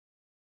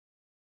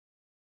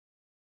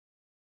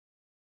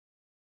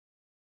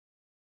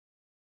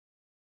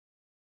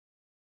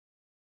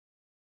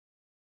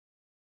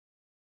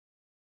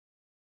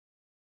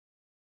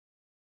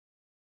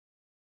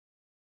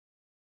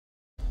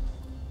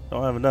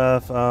Don't have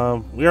enough.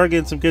 We are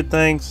getting some good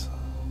things.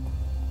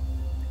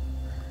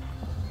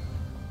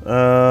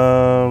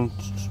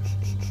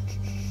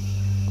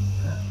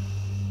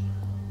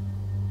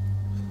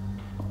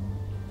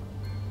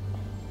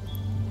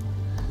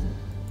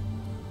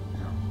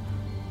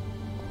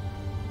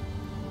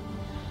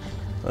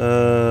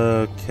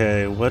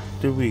 Okay, what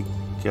do we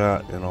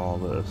got in all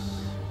this?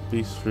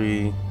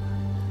 Beastry,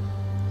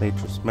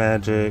 Nature's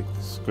Magic,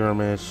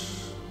 Skirmish.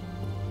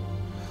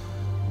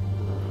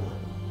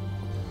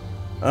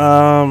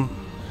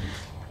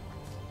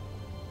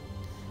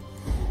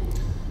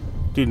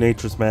 Do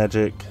Nature's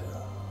Magic.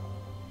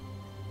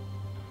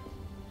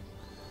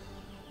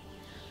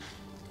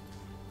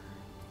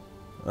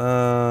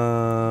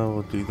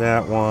 We'll do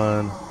that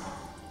one.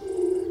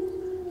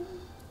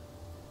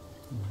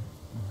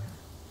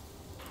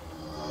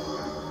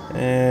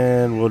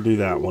 And we'll do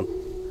that one.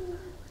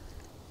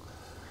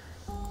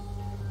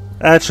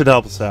 That should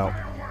help us out.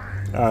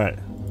 Alright.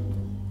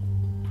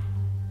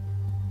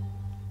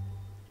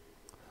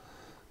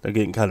 They're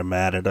getting kind of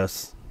mad at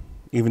us.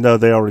 Even though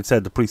they already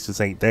said the priestess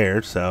ain't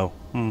there, so...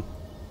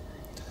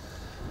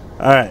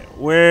 Alright,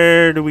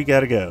 where do we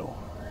gotta go?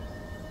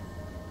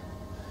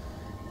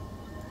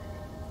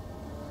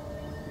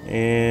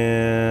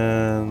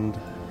 And...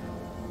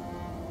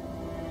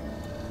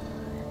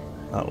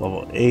 Not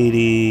level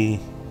 80...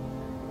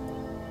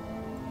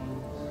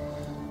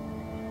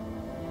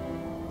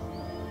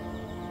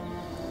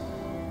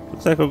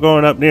 Looks like we're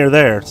going up near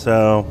there,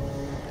 so...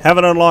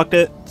 Haven't unlocked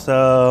it,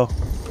 so...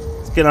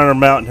 Let's get on our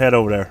mount and head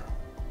over there.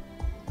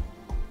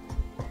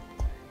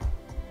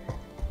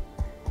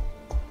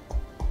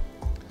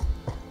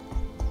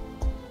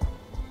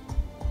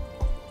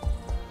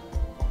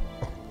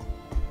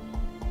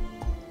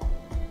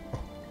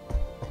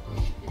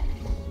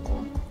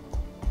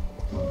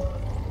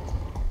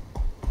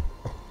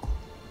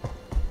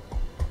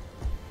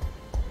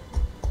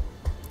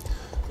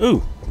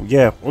 Ooh,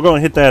 yeah, we're going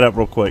to hit that up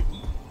real quick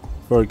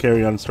before we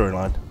carry on the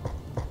storyline.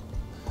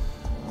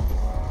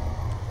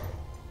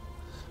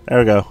 There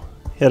we go.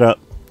 Hit up.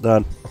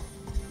 Done.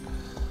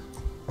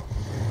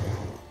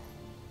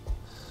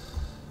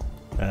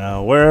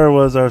 Now, where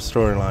was our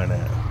storyline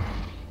at?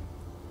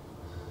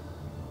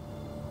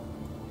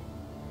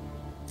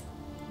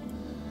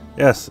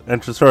 Yes,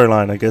 enter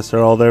storyline. I guess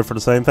they're all there for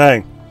the same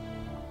thing.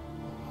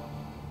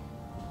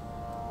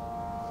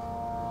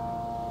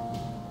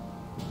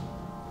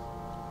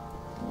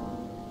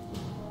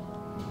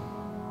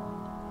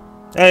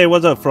 Hey,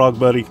 what's up, frog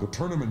buddy? The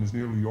tournament is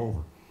nearly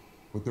over,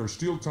 but there's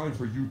still time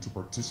for you to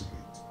participate.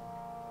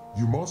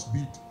 You must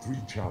beat 3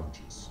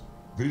 challenges: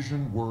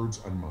 vision, words,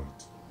 and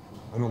might.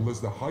 And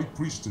unless the High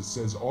Priestess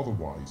says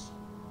otherwise,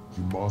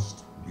 you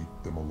must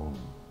beat them alone.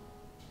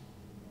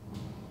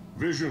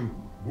 Vision,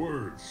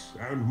 words,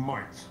 and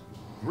might.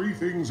 3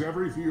 things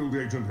every field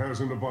agent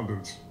has in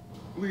abundance.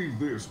 Leave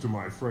this to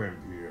my friend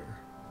here.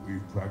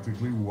 We've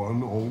practically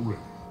won already.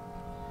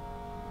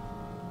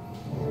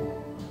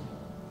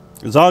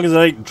 As long as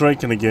I ain't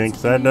drinking again,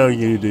 because I know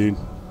you, dude.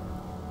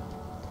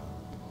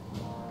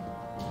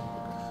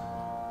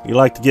 You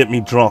like to get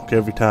me drunk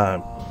every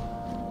time.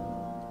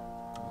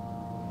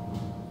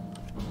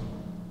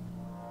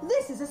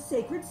 This is a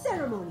sacred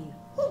ceremony.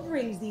 Who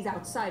brings these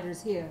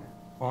outsiders here?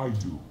 I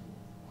do.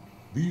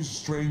 These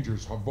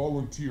strangers have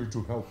volunteered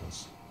to help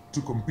us, to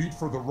compete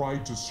for the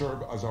right to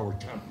serve as our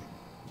champion.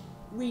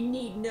 We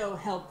need no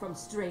help from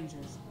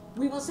strangers.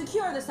 We will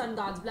secure the Sun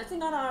God's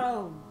blessing on our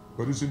own.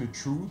 But isn't it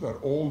true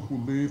that all who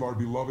live are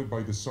beloved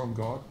by the Sun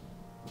God?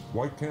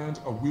 Why can't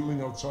a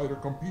willing outsider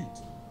compete?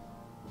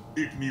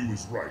 Ikniu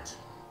is right.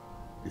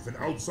 If an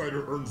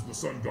outsider earns the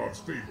Sun God's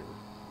favor,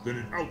 then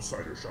an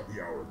outsider shall be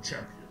our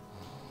champion.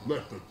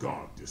 Let the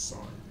God decide.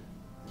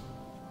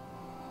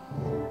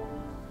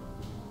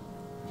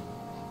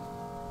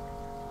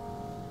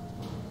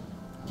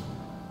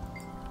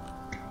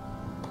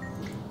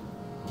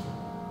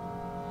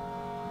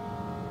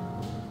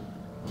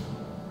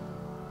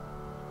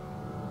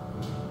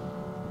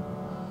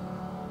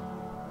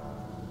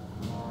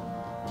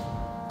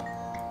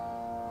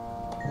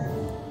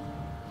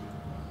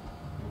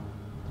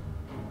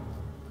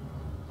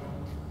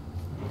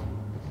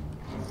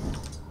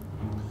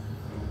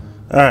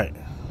 All right.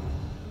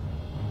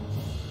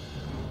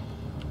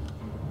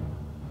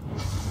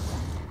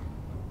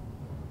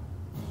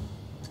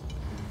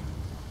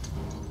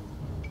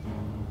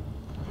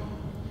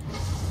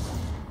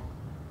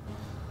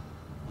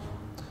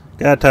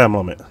 Got a time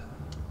limit. I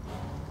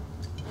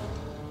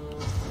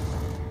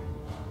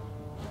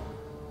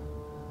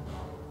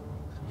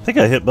think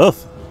I hit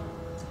both.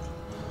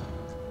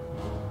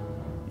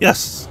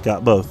 Yes,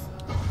 got both.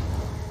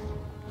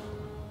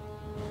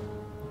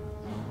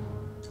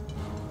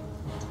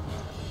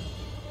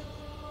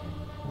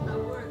 A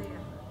worthy effort.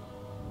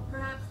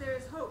 Perhaps there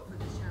is hope for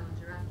this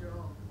challenger after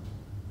all.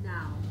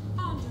 Now,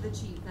 on to the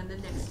chief and the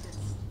next test.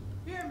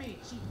 Hear me,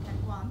 Chief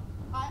Tekwan.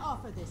 I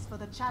offer this for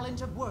the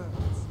challenge of words.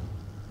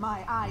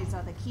 My eyes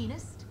are the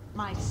keenest,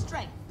 my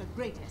strength the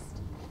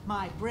greatest,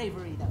 my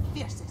bravery the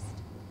fiercest.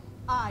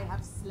 I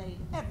have slain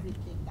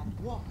everything that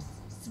walks,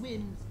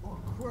 swims, or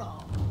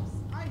crawls.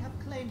 I have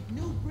claimed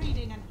new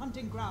breeding and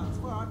hunting grounds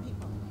for our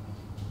people.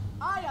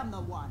 I am the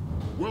one.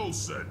 Well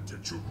said,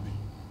 Techukni.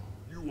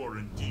 You are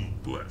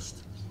indeed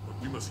blessed, but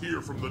we must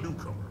hear from the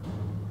newcomer.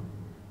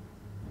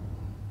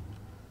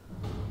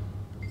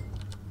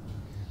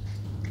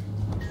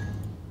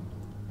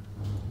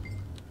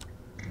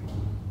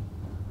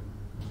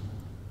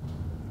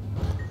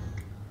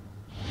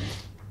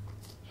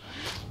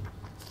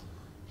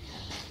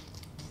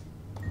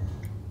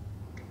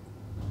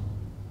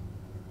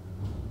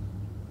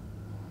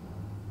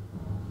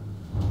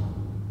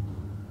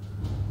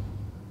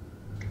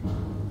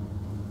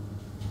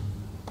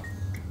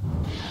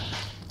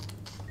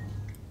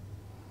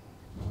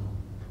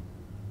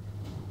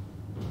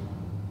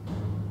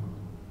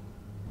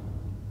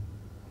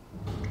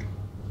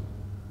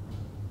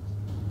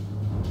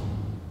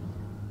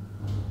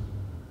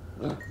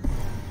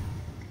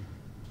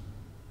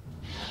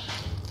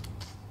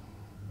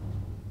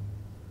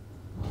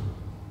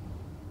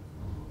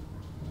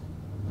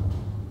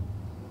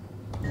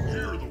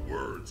 Hear the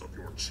words of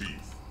your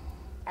chief.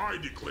 I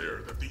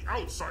declare that the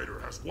outsider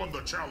has won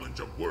the challenge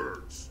of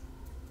words.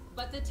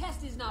 But the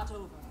test is not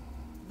over.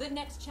 The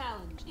next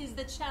challenge is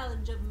the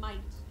challenge of might.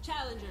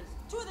 Challengers,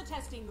 to the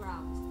testing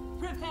grounds.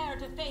 Prepare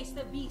to face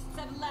the beasts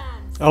of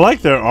land. I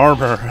like their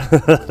armor.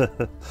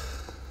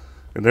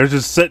 And they're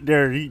just sitting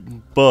there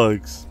eating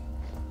bugs.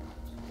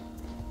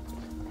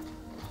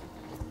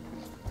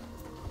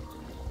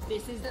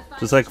 This is the final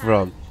Just like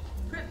challenge.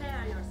 from.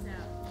 Prepare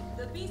yourself.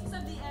 The beasts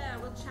of the air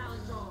will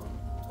challenge all.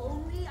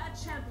 Only a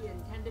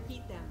champion can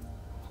defeat them.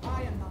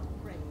 I am not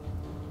afraid.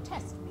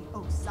 Test me,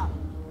 O son.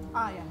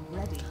 I am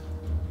ready.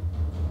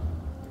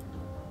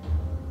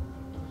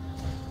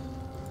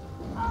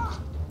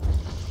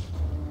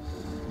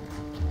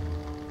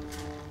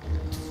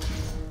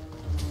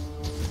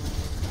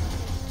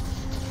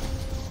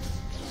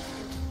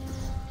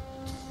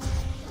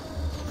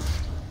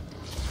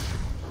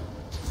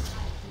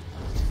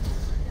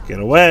 Get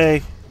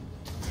away.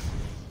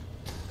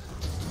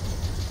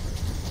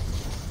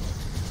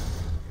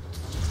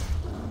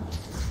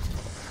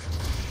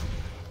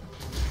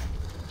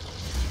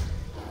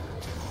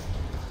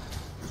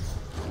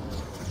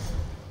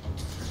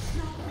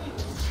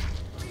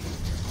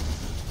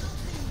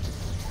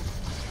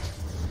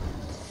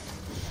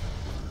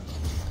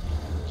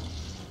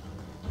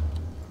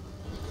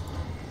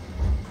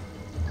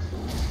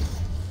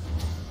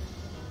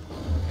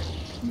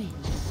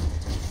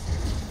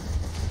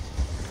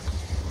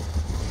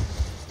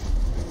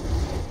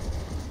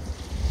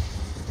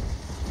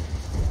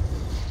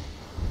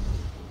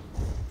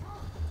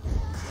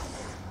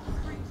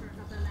 Creatures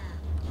of the land,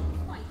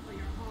 fight for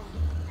your home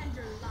and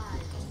your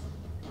lives.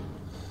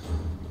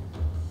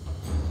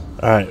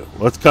 Alright,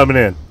 what's coming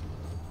in?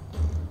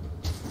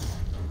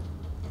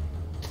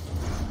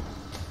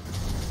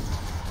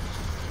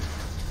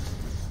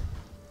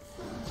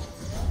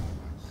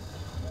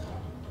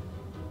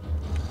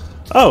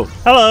 Oh,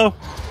 hello.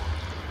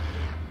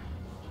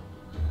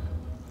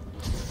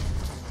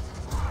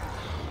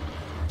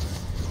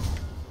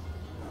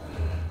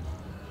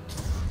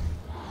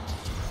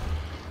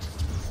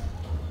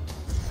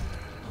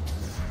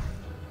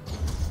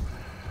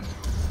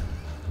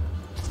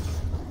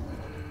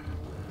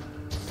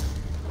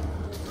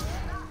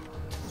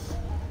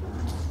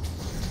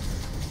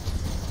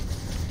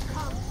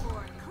 Come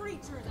forth,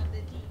 creatures of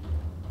the deep.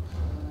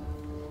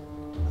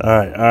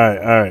 Alright, alright,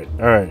 alright,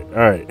 alright,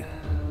 alright.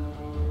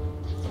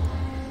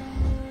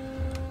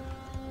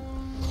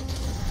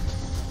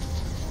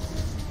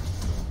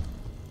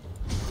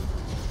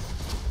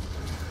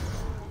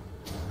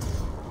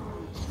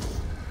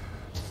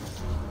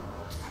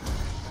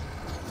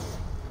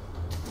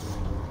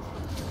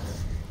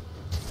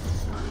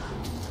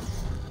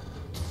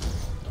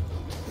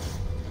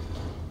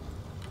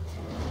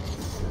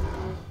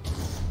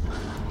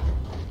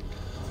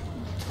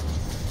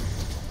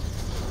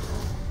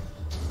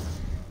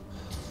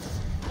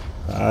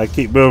 I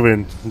keep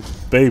moving.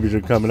 Babies are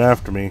coming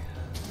after me.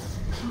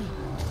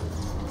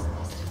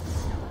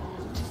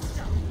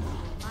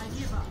 I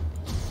give up.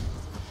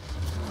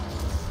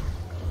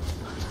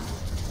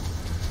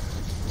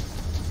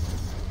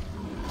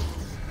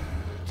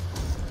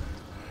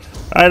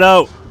 I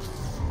know.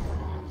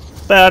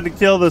 Bad to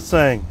kill this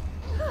thing.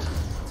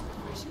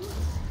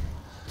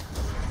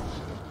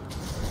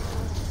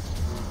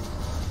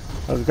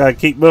 I just gotta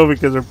keep moving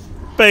because their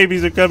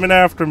babies are coming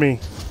after me.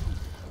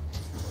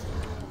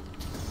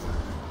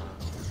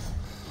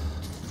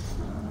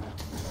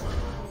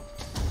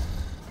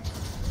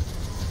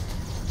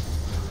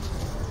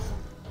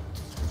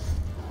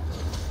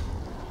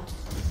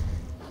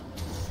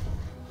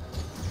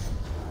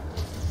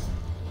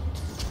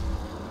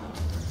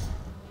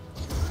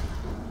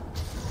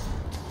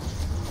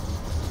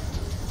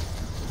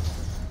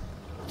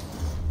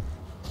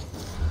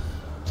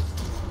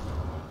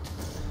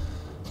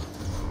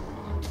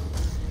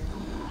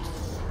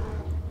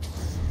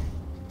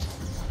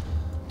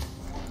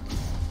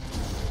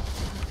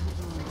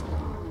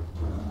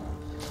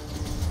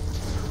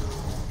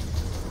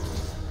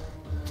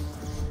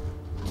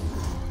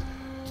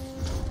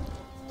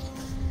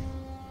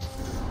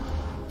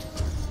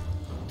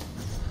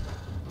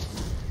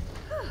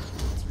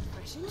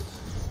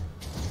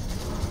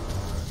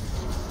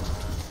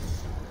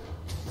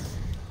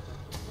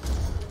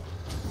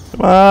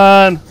 Come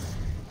on.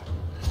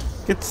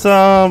 Get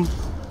some. The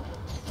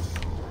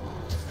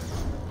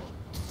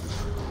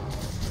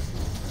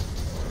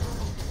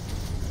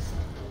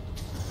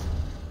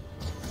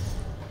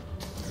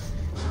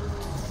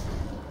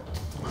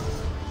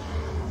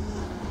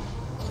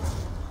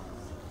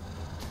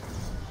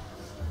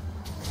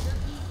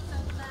beasts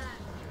of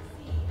land,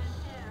 sea, and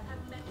air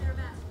have met their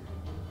master.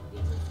 It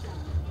is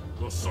done.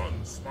 The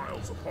sun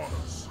smiles upon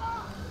us.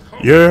 Come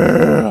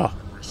Yeah.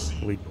 and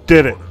receive We your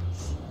did it. orders.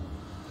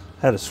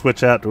 Had to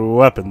switch out to a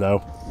weapon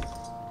though.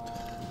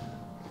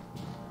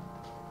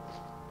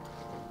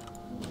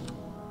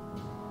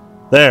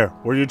 There,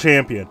 we're your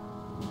champion.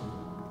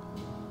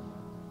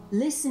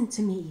 Listen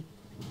to me.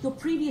 Your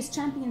previous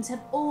champions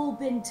have all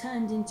been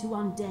turned into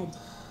undead.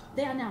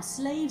 They are now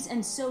slaves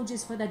and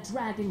soldiers for the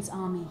Dragon's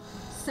army.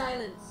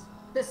 Silence!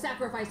 The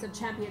sacrifice of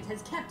champions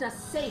has kept us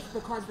safe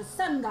because the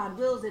Sun God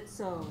wills it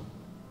so.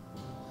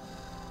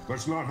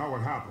 That's not how it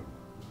happened.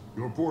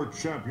 Your poor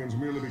champions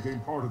merely became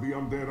part of the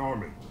undead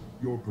army.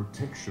 Your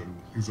protection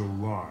is a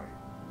lie.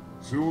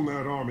 Soon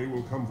that army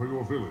will come for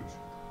your village.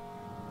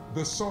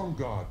 The Sun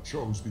God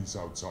chose these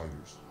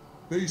outsiders.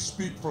 They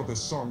speak for the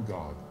Sun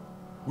God.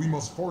 We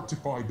must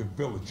fortify the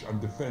village and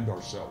defend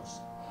ourselves.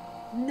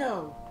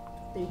 No,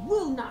 they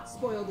will not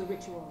spoil the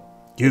ritual.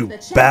 You If the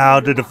champion bow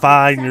will to not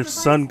define be your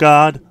sacrificed, sun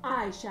god?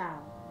 I shall.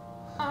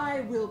 I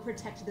will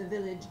protect the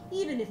village,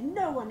 even if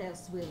no one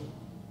else will.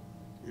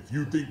 If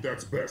you think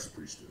that's best,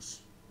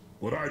 priestess,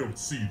 but I don't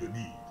see the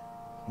need.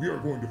 We are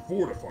going to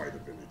fortify the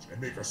village and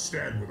make a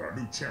stand with our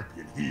new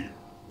champion here.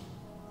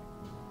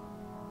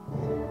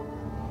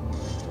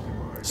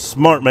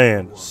 Smart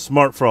man,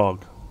 smart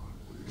frog.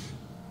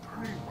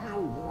 Turning my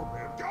old war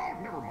man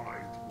down, never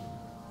mind.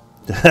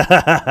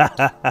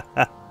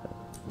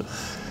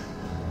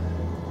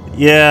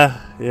 Yeah.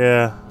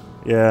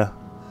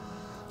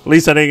 At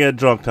least I didn't get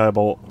drunk,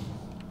 Tybolt.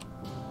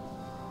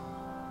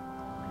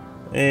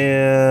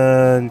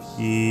 And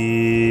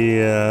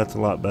yeah, that's a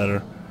lot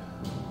better.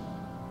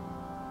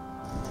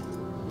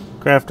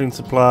 Crafting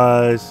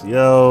supplies. You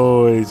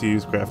always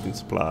use crafting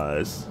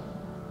supplies.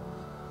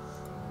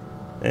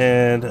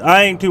 And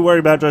I ain't too worried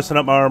about dressing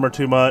up my armor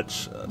too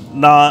much.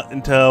 Not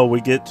until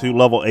we get to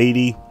level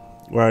 80,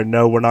 where I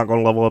know we're not going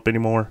to level up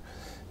anymore.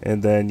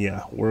 And then,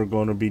 yeah, we're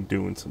going to be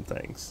doing some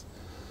things.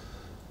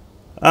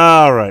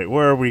 Alright,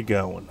 where are we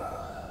going?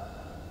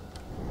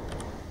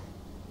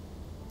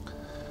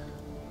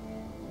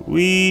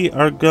 We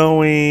are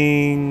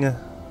going...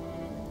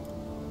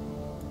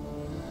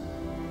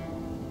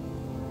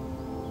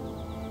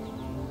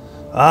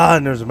 Ah,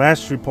 and there's a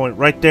mastery point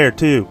right there,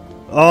 too.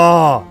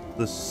 Oh,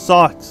 this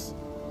sucks.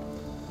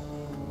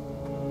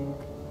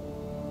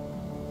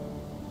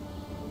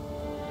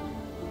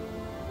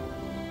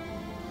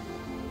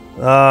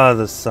 Ah,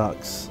 this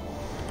sucks.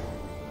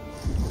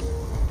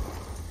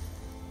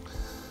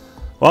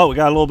 Well, we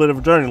got a little bit of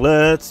a journey.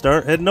 Let's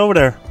start heading over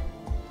there.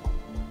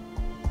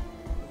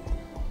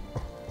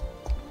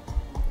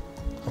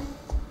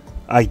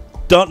 I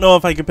don't know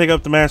if I can pick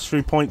up the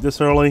mastery point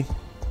this early.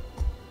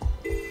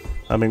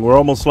 I mean, we're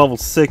almost level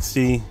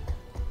 60,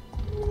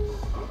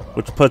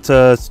 which puts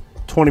us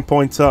 20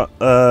 points up,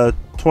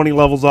 20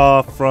 levels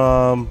off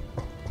from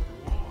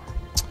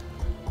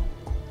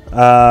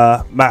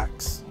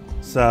max.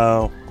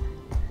 So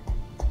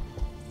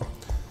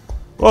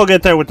we'll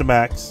get there with the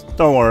max.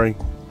 Don't worry.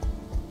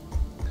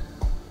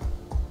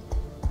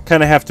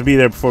 Kind of have to be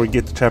there before we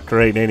get to chapter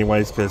 8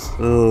 anyways, because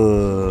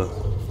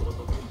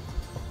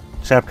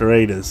chapter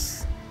 8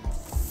 is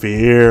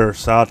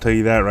fierce. I'll tell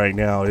you that right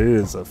now. It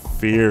is a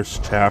fierce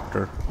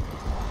chapter.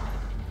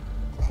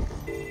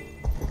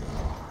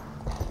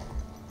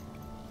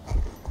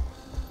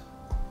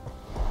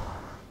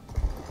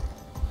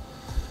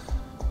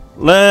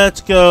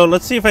 Let's go.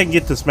 Let's see if I can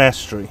get this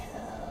mastery,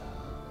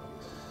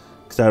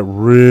 because I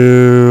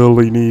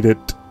really need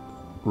it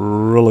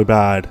really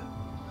bad.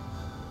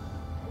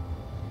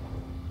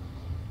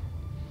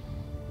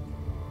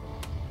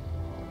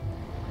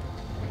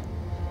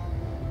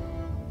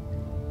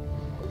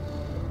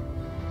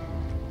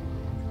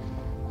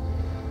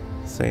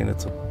 Saying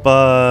it's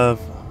above.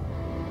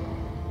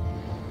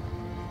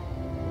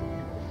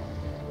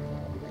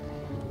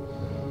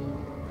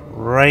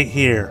 Right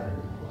here.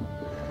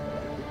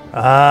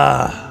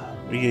 Ah,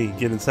 we can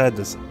get inside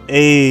this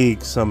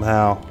egg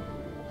somehow.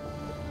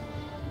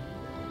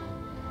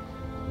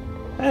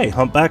 Hey,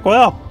 Humpback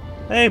Well.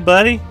 Hey,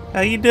 buddy.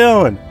 How you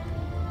doing?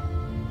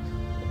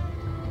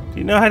 Do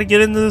you know how to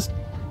get into this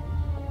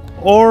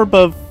orb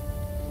of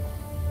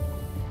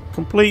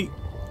complete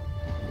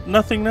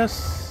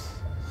nothingness?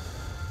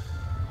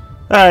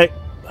 Alright.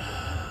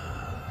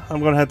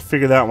 I'm going to have to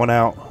figure that one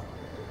out.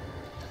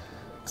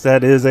 Because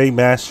that is a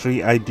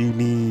mastery I do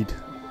need.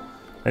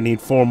 I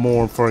need 4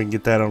 more before I can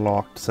get that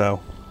unlocked,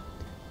 so.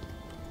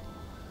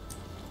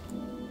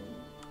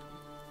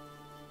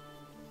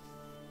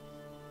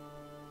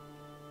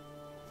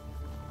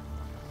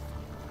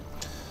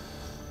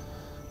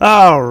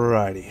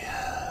 Alrighty.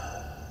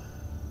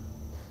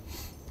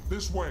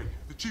 This way.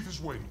 The chief is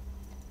waiting.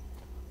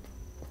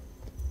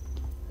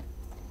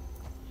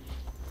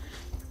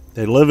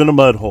 They live in a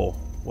mud hole.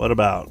 What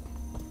about?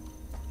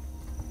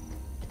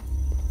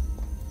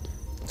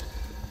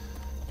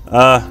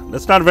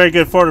 That's not a very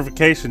good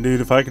fortification,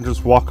 dude, if I can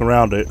just walk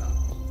around it.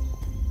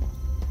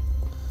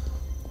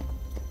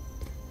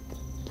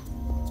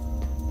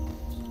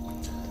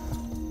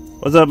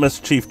 What's up,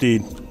 Mr. Chief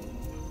Deed?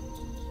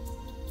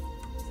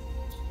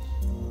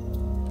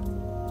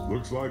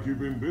 Looks like you've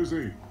been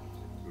busy.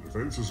 The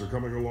defenses are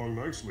coming along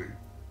nicely.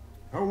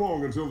 How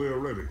long until they are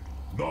ready?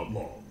 Not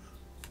long.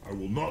 I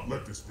will not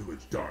let this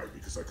village die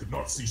because I could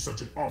not see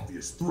such an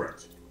obvious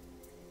threat.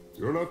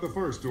 You're not the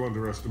first to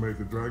underestimate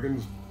the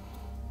dragons.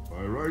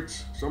 By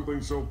rights,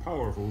 something so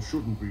powerful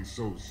shouldn't be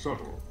so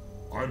subtle.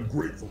 I'm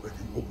grateful that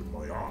you opened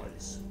my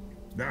eyes.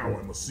 Now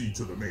I must see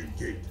to the main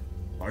gate.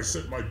 I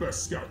sent my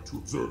best scout to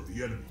observe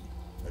the enemy,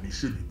 and he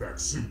should be back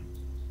soon.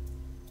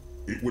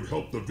 It would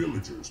help the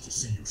villagers to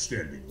see you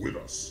standing with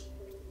us.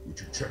 Would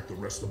you check the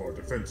rest of our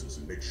defenses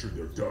and make sure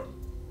they're done?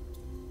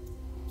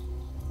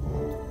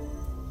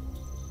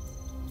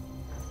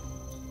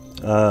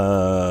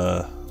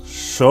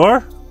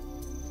 Sure?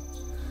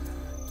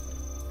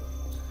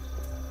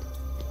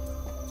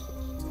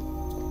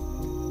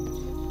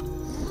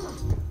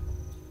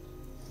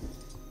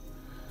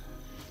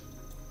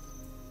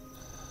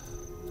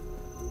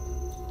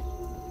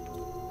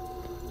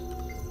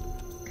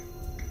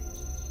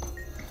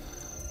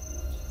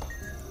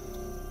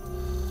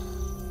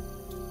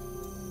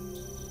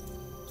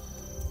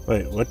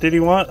 Wait, what did he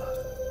want?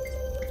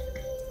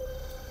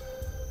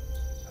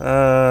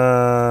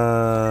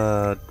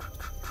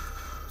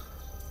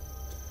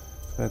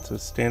 That's a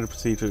standard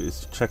procedure is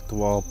to check the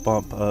wall,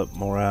 bump up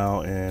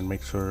morale, and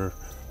make sure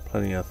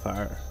plenty of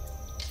fire.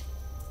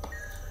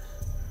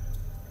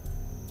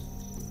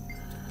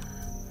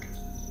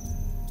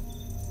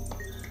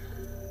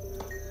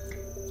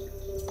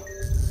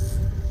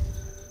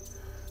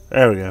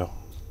 There we go.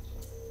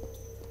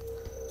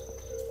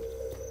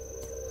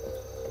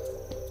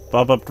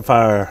 Bump up the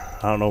fire.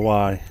 I don't know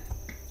why.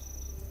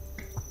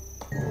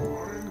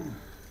 Marauder?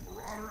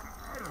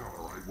 I don't know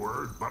the right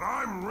word, but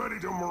I'm ready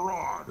to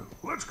maraud.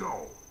 Let's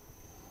go.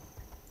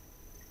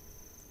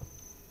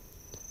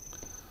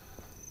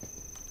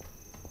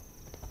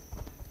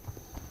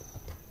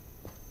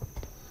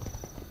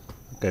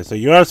 Okay, so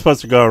you are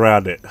supposed to go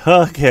around it.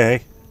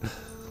 Okay.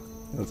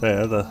 That's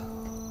a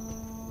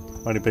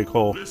mighty big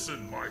hole.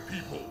 Listen, my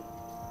people.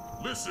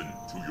 Listen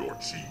to your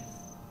chief.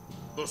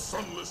 The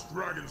sunless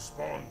dragon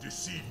spawn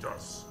deceived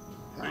us.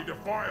 They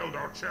defiled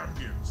our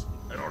champions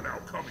and are now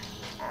coming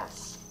for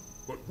us.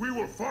 But we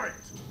will fight.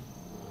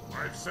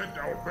 I've sent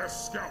our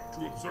best scout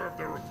to observe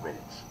their approach.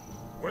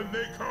 When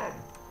they come,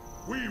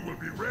 we will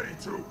be ready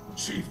to...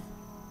 Chief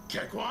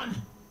Kekwan?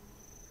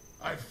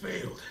 I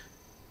failed.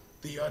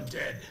 The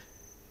undead.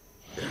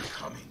 They're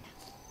coming.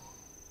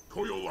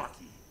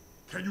 Koyolaki,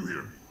 can you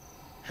hear me?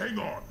 Hang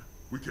on.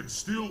 We can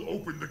still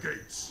open the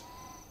gates.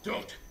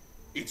 Don't.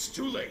 It's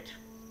too late.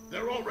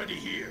 They're already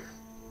here.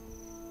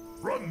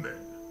 Run then.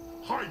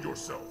 Hide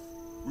yourself.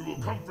 We will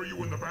come for you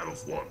when the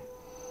battle's won.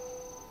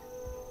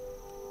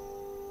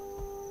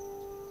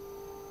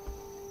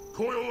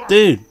 Koyolaki,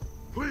 Dude.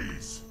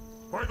 please,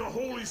 by the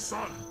Holy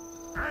Sun,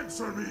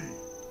 answer me.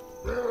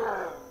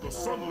 The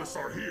Sunless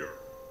are here.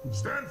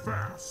 Stand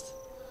fast.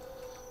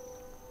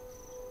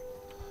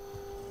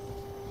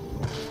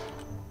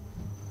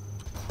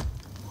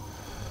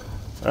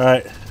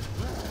 Alright.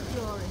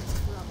 You're in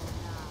trouble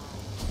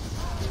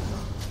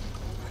now.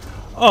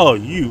 Oh,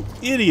 you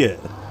idiot.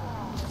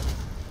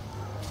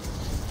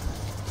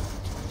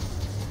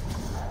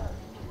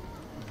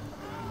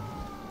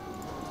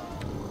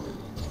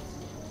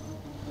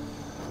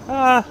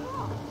 Ah.